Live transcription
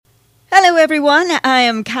Hello, everyone. I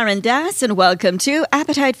am Karen Das, and welcome to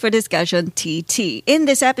Appetite for Discussion TT. In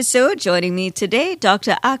this episode, joining me today,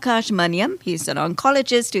 Dr. Akash Maniam. He's an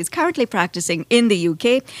oncologist who's currently practicing in the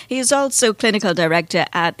UK. He is also clinical director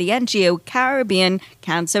at the NGO Caribbean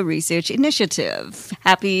Cancer Research Initiative.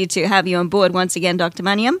 Happy to have you on board once again, Dr.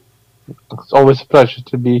 Maniam. It's always a pleasure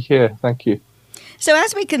to be here. Thank you. So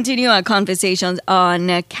as we continue our conversations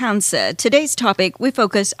on cancer, today's topic, we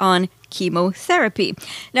focus on chemotherapy.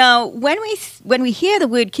 Now, when we hear the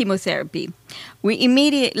word chemotherapy, we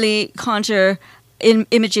immediately conjure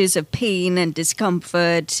images of pain and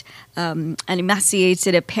discomfort, an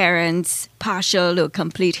emaciated appearance, partial or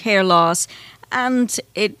complete hair loss, and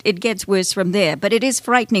it gets worse from there. But it is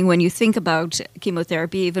frightening when you think about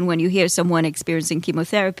chemotherapy, even when you hear someone experiencing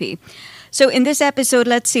chemotherapy. So in this episode,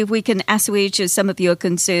 let's see if we can assuage some of your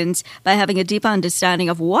concerns by having a deeper understanding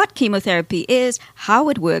of what chemotherapy is, how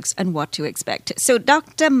it works, and what to expect. So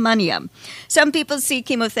Dr. Maniam, some people see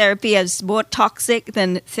chemotherapy as more toxic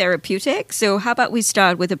than therapeutic. So how about we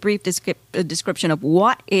start with a brief description of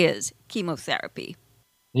what is chemotherapy?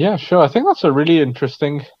 Yeah, sure. I think that's a really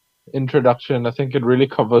interesting introduction. I think it really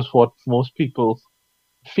covers what most people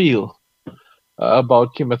feel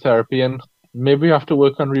about chemotherapy, and maybe you have to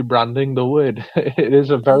work on rebranding the word. It is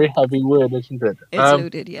a very heavy word, isn't it? It's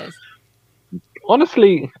loaded, yes.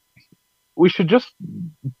 Honestly, we should just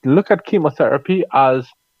look at chemotherapy as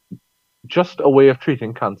just a way of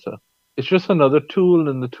treating cancer. It's just another tool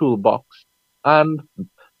in the toolbox. And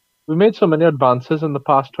we made so many advances in the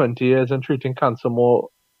past 20 years in treating cancer more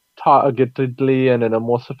targetedly and in a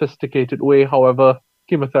more sophisticated way. However,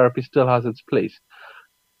 chemotherapy still has its place.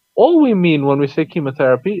 All we mean when we say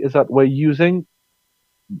chemotherapy is that we're using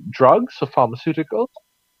drugs or pharmaceuticals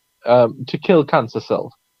to kill cancer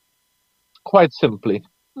cells. Quite simply,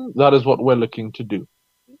 that is what we're looking to do.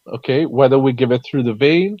 Okay, whether we give it through the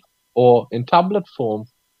vein or in tablet form,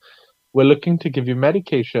 we're looking to give you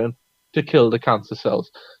medication to kill the cancer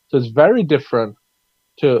cells. So it's very different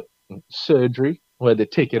to surgery, where they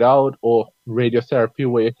take it out, or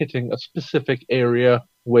radiotherapy, where you're hitting a specific area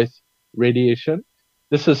with radiation.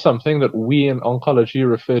 This is something that we in oncology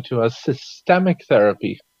refer to as systemic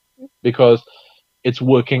therapy because it's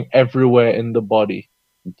working everywhere in the body.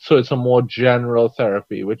 So it's a more general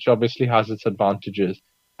therapy, which obviously has its advantages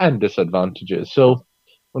and disadvantages. So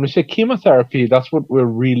when we say chemotherapy, that's what we're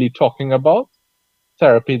really talking about,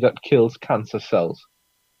 therapy that kills cancer cells.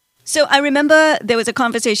 So I remember there was a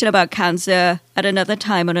conversation about cancer at another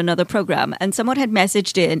time on another program, and someone had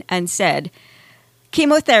messaged in and said,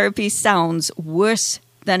 chemotherapy sounds worse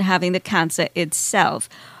than having the cancer itself.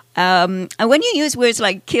 And when you use words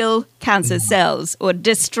like kill cancer cells or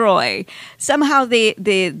destroy, somehow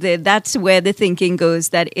that's where the thinking goes,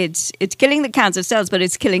 that it's killing the cancer cells, but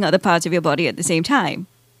it's killing other parts of your body at the same time.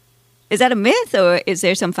 Is that a myth, or is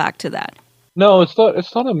there some fact to that? No, it's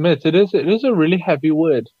not a myth. It is a really heavy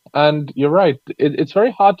word. And you're right. It's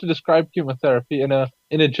very hard to describe chemotherapy in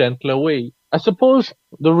a gentler way. I suppose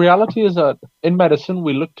the reality is that in medicine,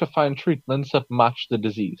 we look to find treatments that match the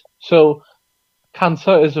disease. So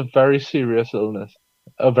cancer is a very serious illness,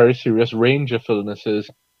 a very serious range of illnesses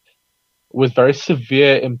with very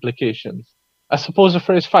severe implications. I suppose the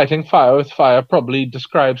phrase fighting fire with fire probably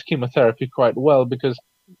describes chemotherapy quite well, because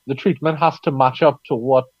the treatment has to match up to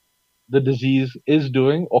what the disease is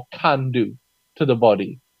doing or can do to the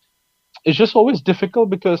body. It's just always difficult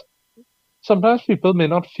because sometimes people may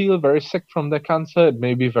not feel very sick from their cancer. It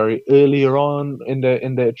may be very earlier on in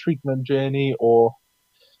their treatment journey, or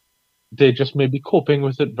they just may be coping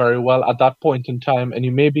with it very well at that point in time, and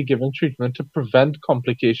you may be giving treatment to prevent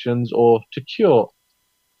complications or to cure.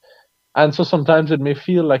 And so sometimes it may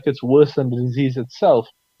feel like it's worse than the disease itself.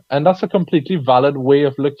 And that's a completely valid way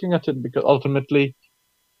of looking at it, because ultimately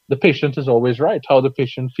the patient is always right. How the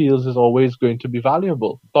patient feels is always going to be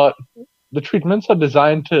valuable. But the treatments are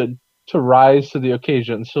designed to rise to the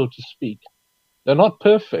occasion, so to speak. They're not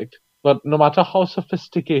perfect, but no matter how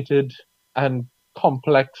sophisticated and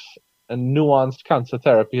complex and nuanced cancer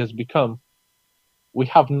therapy has become, we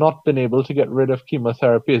have not been able to get rid of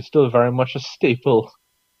chemotherapy. It's still very much a staple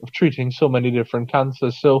of treating so many different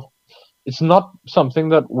cancers. So it's not something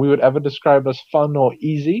that we would ever describe as fun or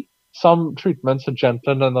easy. Some treatments are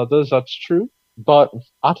gentler than others, that's true. But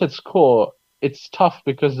at its core, it's tough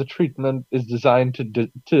because the treatment is designed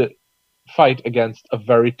to fight against a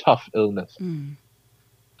very tough illness.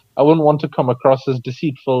 I wouldn't want to come across as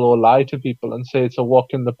deceitful or lie to people and say it's a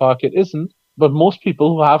walk in the park. It isn't. But most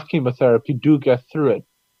people who have chemotherapy do get through it.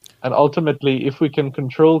 And ultimately, if we can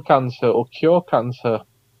control cancer or cure cancer,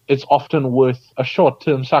 it's often worth a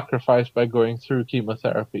short-term sacrifice by going through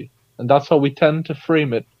chemotherapy. And that's how we tend to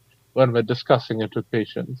frame it when we're discussing it with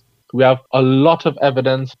patients. We have a lot of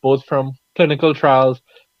evidence, both from clinical trials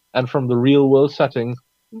and from the real world setting,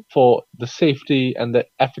 for the safety and the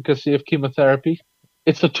efficacy of chemotherapy.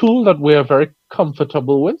 It's a tool that we are very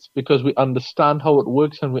comfortable with because we understand how it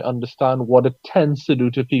works and we understand what it tends to do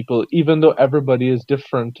to people, even though everybody is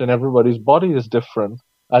different and everybody's body is different,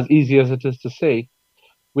 as easy as it is to say.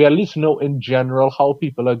 We at least know in general how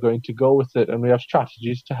people are going to go with it, and we have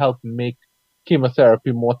strategies to help make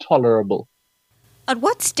chemotherapy more tolerable. At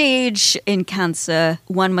what stage in cancer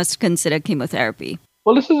one must consider chemotherapy?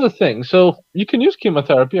 Well, this is the thing. So you can use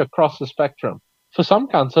chemotherapy across the spectrum. For some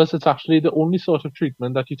cancers, it's actually the only sort of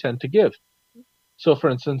treatment that you tend to give. So, for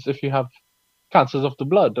instance, if you have cancers of the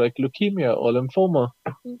blood, like leukemia or lymphoma,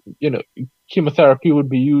 you know, chemotherapy would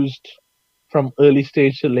be used from early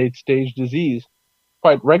stage to late stage disease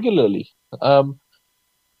quite regularly. Um,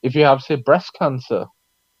 if you have, say, breast cancer,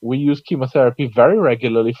 we use chemotherapy very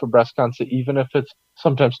regularly for breast cancer, even if it's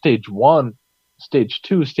sometimes stage 1, stage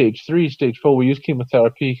 2, stage 3, stage 4. We use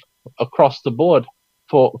chemotherapy across the board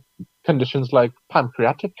for conditions like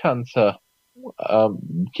pancreatic cancer.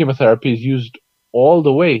 Chemotherapy is used all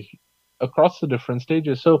the way across the different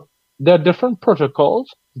stages. So there are different protocols,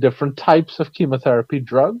 different types of chemotherapy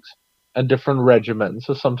drugs, and different regimens.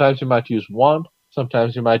 So sometimes you might use one,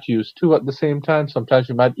 sometimes you might use two at the same time, sometimes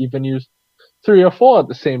you might even use three or four at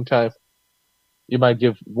the same time. You might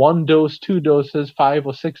give one dose, two doses, 5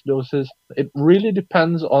 or 6 doses. It really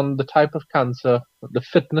depends on the type of cancer, the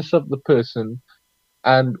fitness of the person,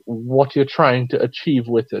 and what you're trying to achieve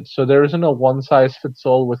with it. So there isn't a one size fits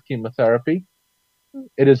all with chemotherapy.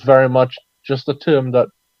 It is very much just a term that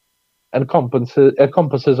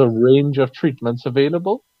encompasses a range of treatments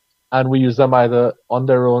available, and we use them either on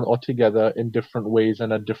their own or together in different ways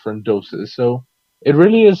and at different doses. So it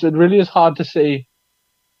really is hard to say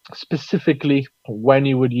specifically when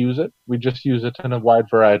you would use it. We just use it in a wide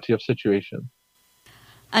variety of situations.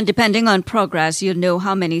 And depending on progress, you'll know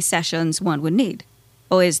how many sessions one would need.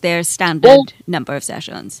 Or is there a Well, standard number of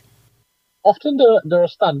sessions? often there are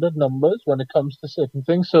standard numbers when it comes to certain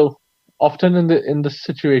things. So often in the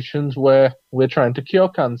situations where we're trying to cure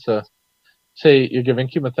cancer, say you're giving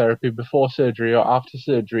chemotherapy before surgery or after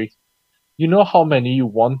surgery, you know how many you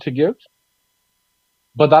want to give,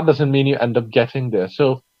 but that doesn't mean you end up getting there.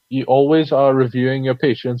 So you always are reviewing your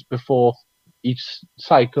patients before each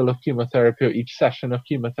cycle of chemotherapy or each session of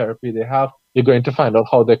chemotherapy they have. You're going to find out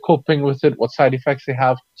how they're coping with it, what side effects they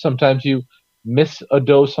have. Sometimes you miss a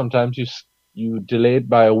dose, sometimes you delay it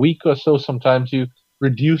by a week or so, sometimes you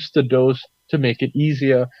reduce the dose to make it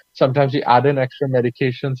easier. Sometimes you add in extra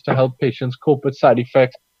medications to help patients cope with side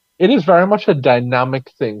effects. It is very much a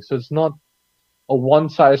dynamic thing. So it's not a one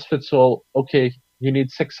size fits all. Okay, you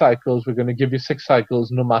need 6 cycles. We're going to give you 6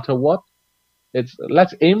 cycles no matter what. It's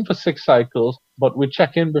let's aim for 6 cycles, but we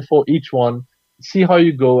check in before each one, see how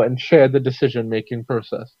you go, and share the decision making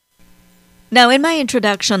process. Now, in my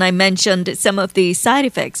introduction, I mentioned some of the side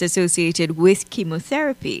effects associated with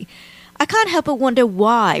chemotherapy. I can't help but wonder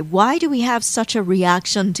why. Why do we have such a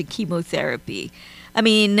reaction to chemotherapy? I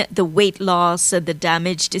mean, the weight loss, the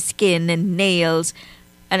damage to skin and nails,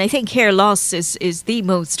 and I think hair loss is the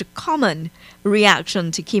most common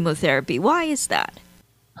reaction to chemotherapy. Why is that?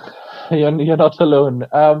 You're not alone.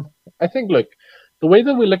 I think, look, the way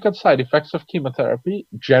that we look at side effects of chemotherapy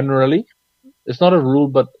generally, it's not a rule,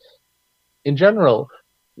 but in general,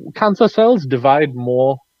 cancer cells divide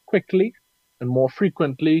more quickly and more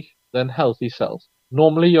frequently than healthy cells.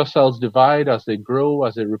 Normally, your cells divide as they grow,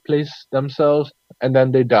 as they replace themselves, and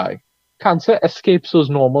then they die. Cancer escapes those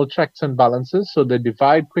normal checks and balances, so they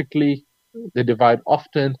divide quickly, they divide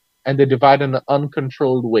often, and they divide in an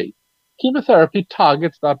uncontrolled way. Chemotherapy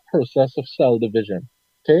targets that process of cell division.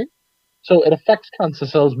 Okay? So it affects cancer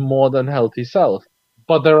cells more than healthy cells.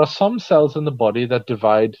 But there are some cells in the body that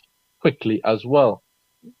divide quickly as well.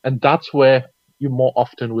 And that's where you more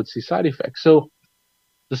often would see side effects. So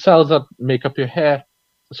the cells that make up your hair,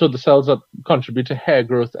 so the cells that contribute to hair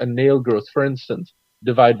growth and nail growth, for instance,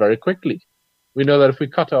 divide very quickly. We know that if we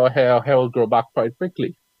cut our hair will grow back quite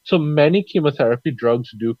quickly. So many chemotherapy drugs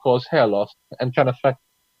do cause hair loss and can affect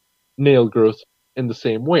nail growth in the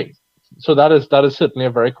same way. So that is certainly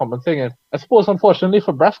a very common thing. And I suppose, unfortunately,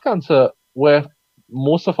 for breast cancer, where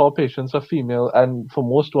most of our patients are female, and for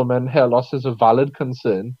most women, hair loss is a valid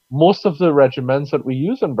concern. Most of the regimens that we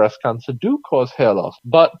use in breast cancer do cause hair loss.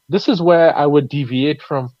 But this is where I would deviate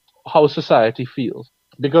from how society feels.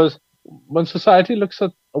 Because when society looks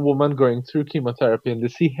at a woman going through chemotherapy and they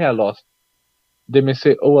see hair loss, they may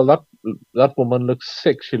say, oh, well, that woman looks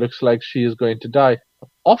sick. She looks like she is going to die.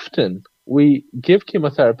 Often, we give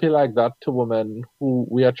chemotherapy like that to women who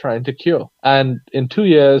we are trying to cure. And in 2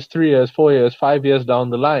 years, 3 years, 4 years, 5 years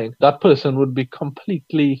down the line, that person would be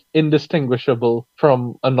completely indistinguishable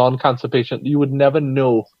from a non-cancer patient. You would never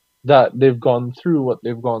know that they've gone through what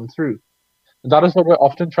they've gone through. That is what we're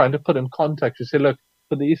often trying to put in context. You say, look,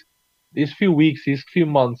 for these few weeks, these few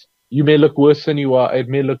months, you may look worse than you are. It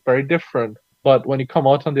may look very different. But when you come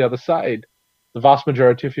out on the other side, the vast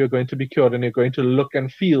majority of you are going to be cured and you're going to look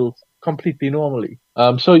and feel completely normally.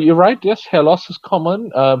 So you're right. Yes, hair loss is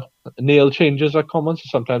common. Nail changes are common. So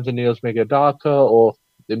sometimes the nails may get darker or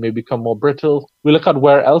they may become more brittle. We look at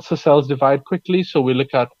where else the cells divide quickly. So we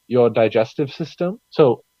look at your digestive system.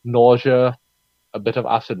 So nausea, a bit of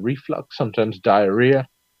acid reflux, sometimes diarrhea.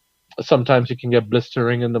 Sometimes you can get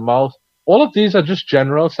blistering in the mouth. All of these are just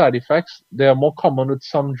general side effects. They are more common with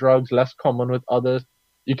some drugs, less common with others.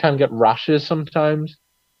 You can get rashes sometimes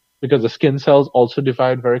because the skin cells also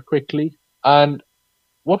divide very quickly. And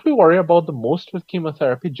what we worry about the most with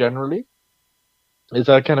chemotherapy generally is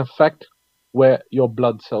that it can affect where your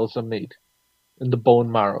blood cells are made in the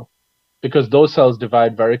bone marrow, because those cells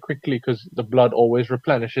divide very quickly because the blood always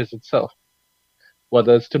replenishes itself,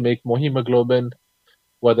 whether it's to make more hemoglobin,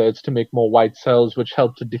 whether it's to make more white cells, which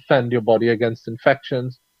help to defend your body against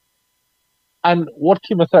infections. And what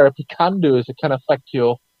chemotherapy can do is it can affect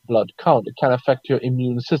your blood count. It can affect your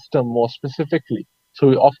immune system more specifically. So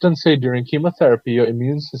we often say during chemotherapy, your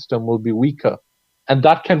immune system will be weaker. And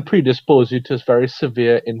that can predispose you to very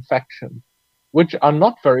severe infections, which are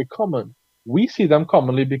not very common. We see them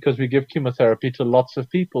commonly because we give chemotherapy to lots of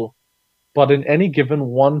people. But in any given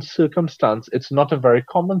one circumstance, it's not a very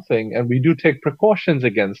common thing, and we do take precautions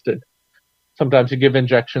against it. Sometimes you give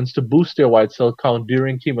injections to boost your white cell count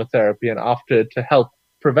during chemotherapy and after to help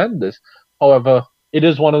prevent this. However, it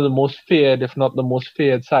is one of the most feared, if not the most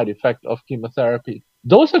feared side effect of chemotherapy.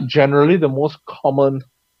 Those are generally the most common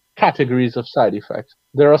categories of side effects.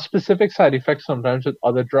 There are specific side effects sometimes with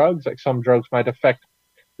other drugs, like some drugs might affect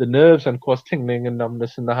the nerves and cause tingling and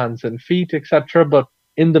numbness in the hands and feet, etc. But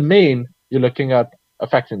in the main, you're looking at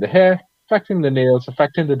affecting the hair, affecting the nails,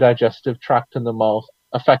 affecting the digestive tract in the mouth,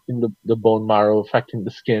 affecting the bone marrow, affecting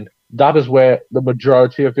the skin. That is where the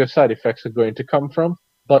majority of your side effects are going to come from.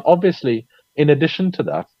 But obviously, in addition to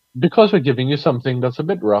that, because we're giving you something that's a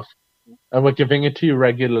bit rough, and we're giving it to you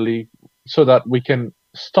regularly so that we can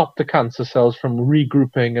stop the cancer cells from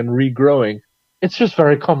regrouping and regrowing, it's just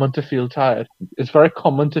very common to feel tired. It's very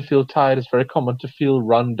common to feel tired. It's very common to feel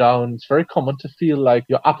run down. It's very common to feel like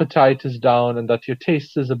your appetite is down and that your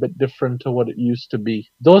taste is a bit different to what it used to be.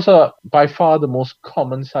 Those are by far the most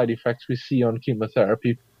common side effects we see on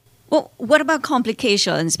chemotherapy. Well, what about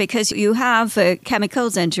complications? Because you have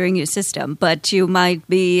chemicals entering your system, but you might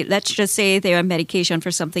be, let's just say they're on medication for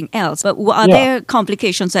something else. But are there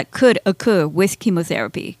complications that could occur with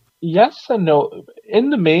chemotherapy? Yes and no.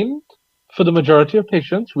 In the main, for the majority of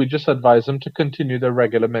patients, we just advise them to continue their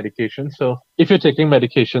regular medication. So if you're taking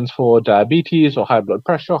medications for diabetes or high blood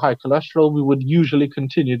pressure, high cholesterol, we would usually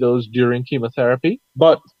continue those during chemotherapy.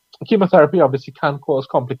 But chemotherapy obviously can cause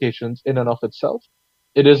complications in and of itself.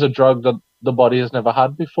 It is a drug that the body has never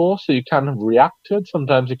had before, so you can react to it.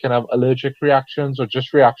 Sometimes you can have allergic reactions or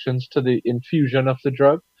just reactions to the infusion of the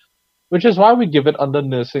drug, which is why we give it under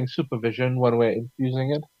nursing supervision when we're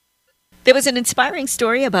infusing it. There was an inspiring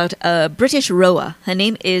story about a British rower. Her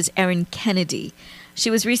name is Erin Kennedy.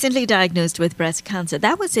 She was recently diagnosed with breast cancer.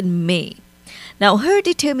 That was in May. Now, her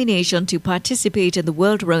determination to participate in the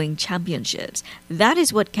World Rowing Championships, that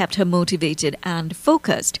is what kept her motivated and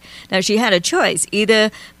focused. Now, she had a choice,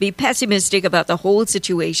 either be pessimistic about the whole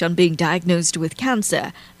situation, being diagnosed with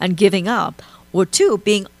cancer and giving up, or two,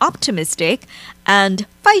 being optimistic and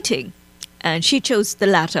fighting. And she chose the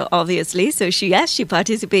latter, obviously. So she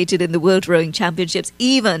participated in the World Rowing Championships,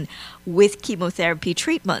 even with chemotherapy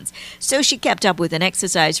treatments. So she kept up with an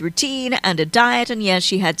exercise routine and a diet. And yes,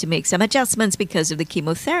 she had to make some adjustments because of the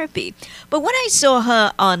chemotherapy. But when I saw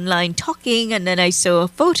her online talking and then I saw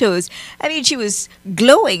photos, I mean, she was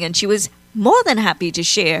glowing and she was more than happy to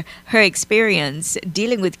share her experience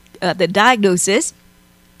dealing with the diagnosis,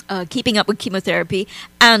 keeping up with chemotherapy,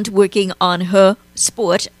 and working on her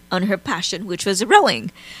sport, on her passion, which was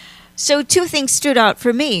rowing. So two things stood out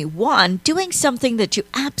for me. One, doing something that you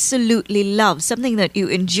absolutely love, something that you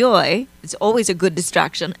enjoy. It's always a good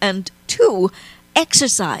distraction. And two,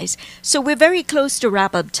 exercise. So we're very close to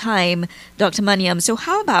wrap-up time, Dr. Maniam. So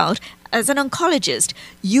how about, as an oncologist,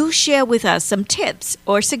 you share with us some tips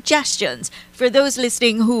or suggestions for those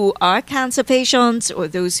listening who are cancer patients or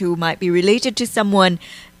those who might be related to someone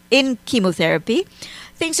in chemotherapy,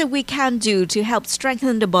 things that we can do to help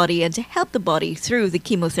strengthen the body and to help the body through the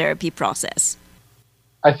chemotherapy process?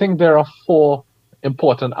 I think there are four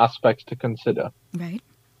important aspects to consider. Right.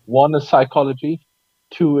 One is psychology,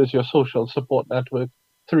 two is your social support network,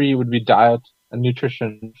 three would be diet and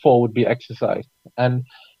nutrition, four would be exercise. And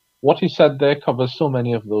what you said there covers so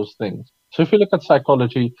many of those things. So if you look at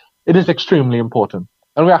psychology, it is extremely important.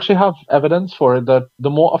 And we actually have evidence for it that the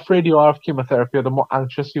more afraid you are of chemotherapy, or the more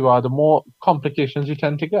anxious you are, the more complications you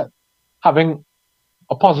tend to get. Having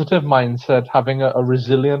a positive mindset, having a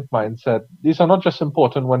resilient mindset, these are not just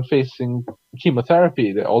important when facing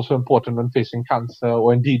chemotherapy, they're also important when facing cancer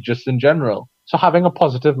or indeed just in general. So having a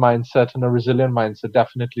positive mindset and a resilient mindset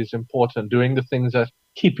definitely is important. Doing the things that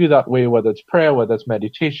keep you that way, whether it's prayer, whether it's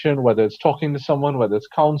meditation, whether it's talking to someone, whether it's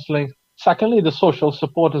counseling. Secondly, the social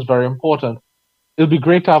support is very important. It'll be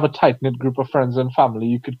great to have a tight-knit group of friends and family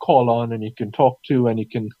you could call on and you can talk to and you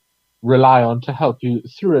can rely on to help you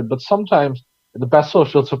through it. But sometimes the best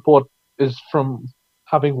social support is from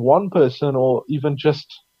having one person or even just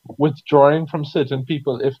withdrawing from certain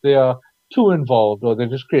people if they are too involved or they're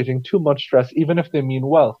just creating too much stress, even if they mean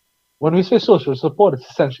well. When we say social support, it's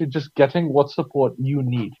essentially just getting what support you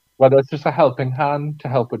need, whether it's just a helping hand to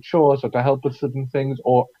help with chores or to help with certain things,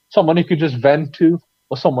 or someone you could just vent to,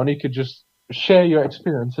 or someone you could just share your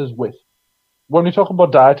experiences with. When we talk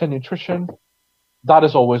about diet and nutrition, that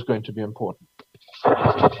is always going to be important.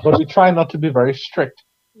 But we try not to be very strict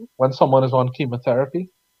when someone is on chemotherapy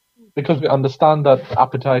because we understand that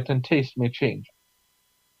appetite and taste may change.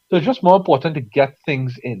 So it's just more important to get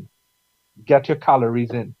things in, get your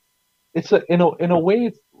calories in. In a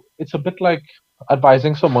way, it's a bit like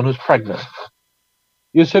advising someone who's pregnant.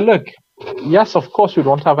 You say, look, yes, of course, you'd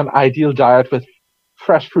want to have an ideal diet with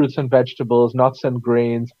fresh fruits and vegetables, nuts and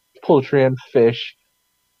grains, poultry and fish,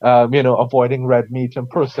 avoiding red meat and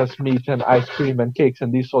processed meat and ice cream and cakes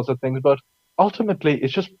and these sorts of things. But ultimately,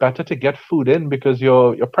 it's just better to get food in because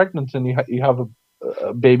you're pregnant and you have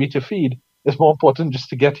a baby to feed. It's more important just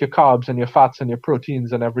to get your carbs and your fats and your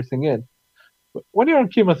proteins and everything in. But when you're on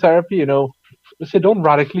chemotherapy, say don't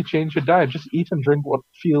radically change your diet. Just eat and drink what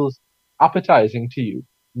feels appetizing to you.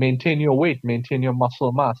 Maintain your weight, maintain your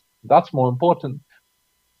muscle mass. That's more important.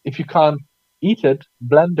 If you can't eat it,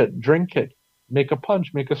 blend it, drink it, make a punch,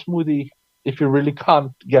 make a smoothie if you really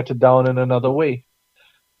can't get it down in another way.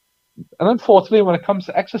 And then fourthly, when it comes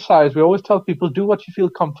to exercise, we always tell people do what you feel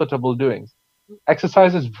comfortable doing.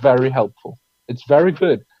 Exercise is very helpful. It's very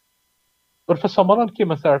good. But for someone on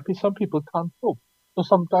chemotherapy, some people can't cope. So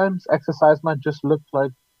sometimes exercise might just look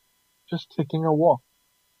like just taking a walk,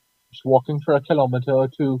 just walking for a kilometer or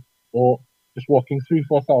two, or just walking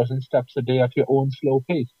 3,000-4,000 steps a day at your own slow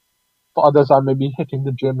pace. For others, I may be hitting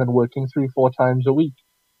the gym and working 3-4 times a week.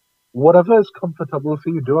 Whatever is comfortable for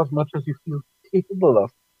you, do as much as you feel capable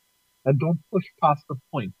of. And don't push past the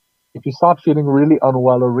point. If you start feeling really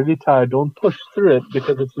unwell or really tired, don't push through it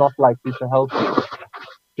because it's not likely to help you.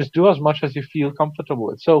 Just do as much as you feel comfortable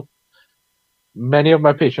with. So many of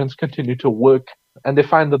my patients continue to work and they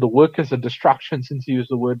find that the work is a distraction. Since you use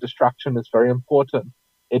the word distraction, it's very important.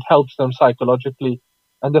 It helps them psychologically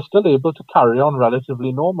and they're still able to carry on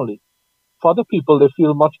relatively normally. For other people, they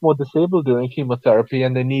feel much more disabled during chemotherapy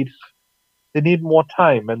and they need more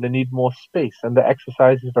time and they need more space and the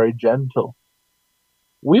exercise is very gentle.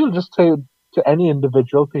 We'll just say to any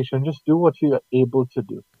individual patient, just do what you're able to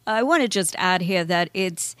do. I want to just add here that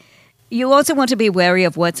you also want to be wary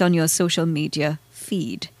of what's on your social media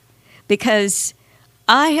feed, because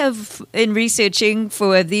I have, in researching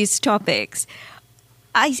for these topics,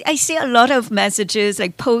 I see a lot of messages,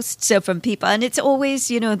 like posts from people, and it's always,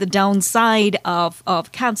 the downside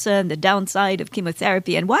of cancer and the downside of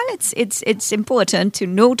chemotherapy. And while it's important to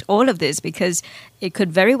note all of this because it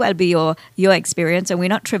could very well be your experience, and we're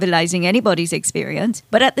not trivializing anybody's experience.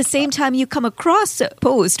 But at the same time, you come across a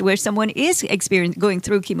post where someone is going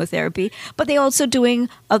through chemotherapy, but they're also doing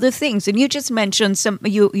other things. And you just mentioned some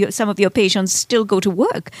of your patients still go to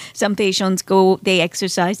work. Some patients they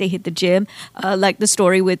exercise, they hit the gym, like the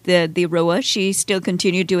story with the rower. She still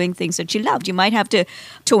continued doing things that she loved. You might have to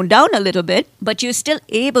tone down a little bit, but you're still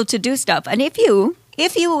able to do stuff. And if you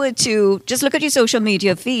were to just look at your social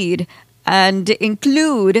media feed and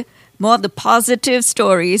include more of the positive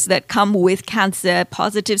stories that come with cancer,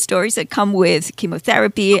 positive stories that come with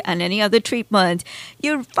chemotherapy and any other treatment,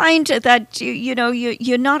 you find that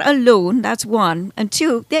you're not alone. That's one. And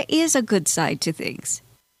two, there is a good side to things.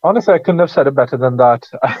 Honestly, I couldn't have said it better than that.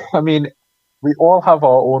 I mean, we all have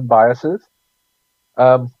our own biases.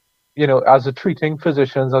 As a treating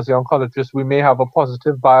physicians, as the oncologists, we may have a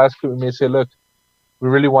positive bias. We may say, look, we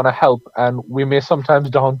really want to help, and we may sometimes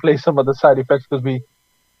downplay some of the side effects because we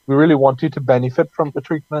We really want you to benefit from the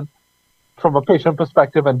treatment. From a patient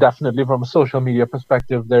perspective, and definitely from a social media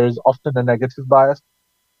perspective, there is often a negative bias.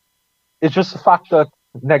 It's just the fact that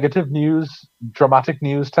negative news, dramatic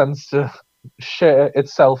news, tends to share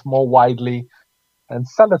itself more widely and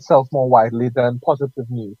sell itself more widely than positive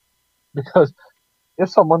news. Because if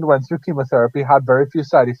someone went through chemotherapy, had very few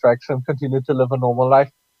side effects, and continued to live a normal life,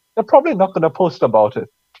 they're probably not going to post about it.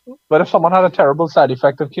 But if someone had a terrible side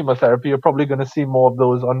effect of chemotherapy, you're probably going to see more of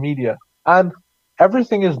those on media. And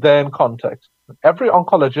everything is there in context. Every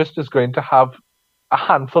oncologist is going to have a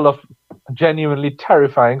handful of genuinely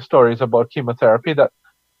terrifying stories about chemotherapy that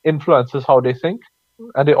influences how they think.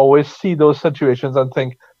 And they always see those situations and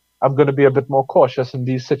think, I'm going to be a bit more cautious in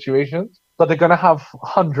these situations. But they're going to have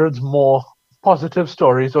hundreds more positive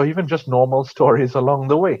stories or even just normal stories along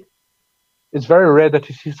the way. It's very rare that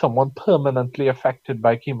you see someone permanently affected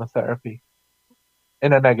by chemotherapy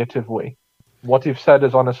in a negative way. What you've said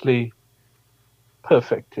is honestly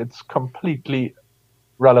perfect. It's completely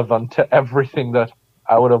relevant to everything that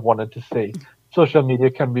I would have wanted to say. Social media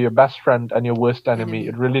can be your best friend and your worst enemy.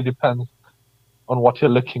 It really depends on what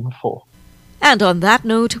you're looking for. And on that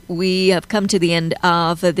note, we have come to the end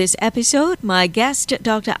of this episode. My guest,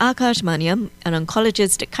 Dr. Akash Maniam, an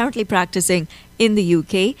oncologist currently practicing in the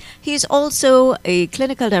UK. He's also a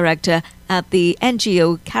clinical director at the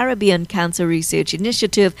NGO Caribbean Cancer Research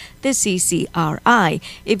Initiative, the CCRI.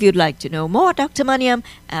 If you'd like to know more, Dr. Maniam,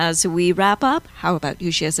 as we wrap up, how about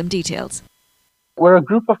you share some details? We're a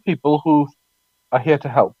group of people who are here to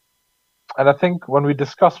help. And I think when we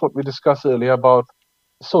discuss what we discussed earlier about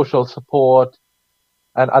social support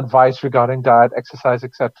and advice regarding diet, exercise,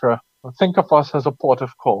 etc., think of us as a port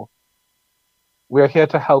of call. We are here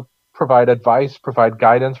to help provide advice, provide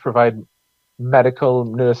guidance, provide medical,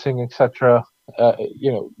 nursing, etc.,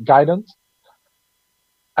 guidance,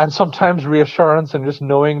 and sometimes reassurance, and just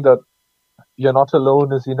knowing that you're not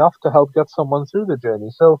alone is enough to help get someone through the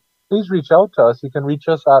journey. So please reach out to us. You can reach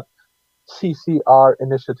us at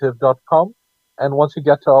ccrinitiative.com, and once you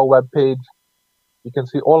get to our webpage, you can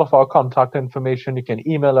see all of our contact information. You can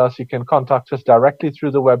email us. You can contact us directly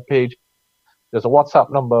through the webpage. There's a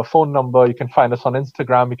WhatsApp number, a phone number. You can find us on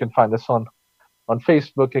Instagram. You can find us on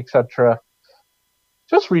Facebook, etc.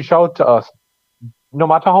 Just reach out to us. No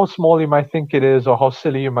matter how small you might think it is or how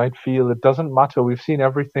silly you might feel, it doesn't matter. We've seen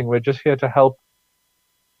everything. We're just here to help.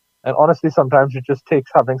 And honestly, sometimes it just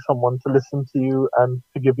takes having someone to listen to you and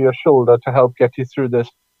to give you a shoulder to help get you through this.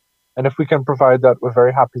 And if we can provide that, we're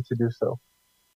very happy to do so.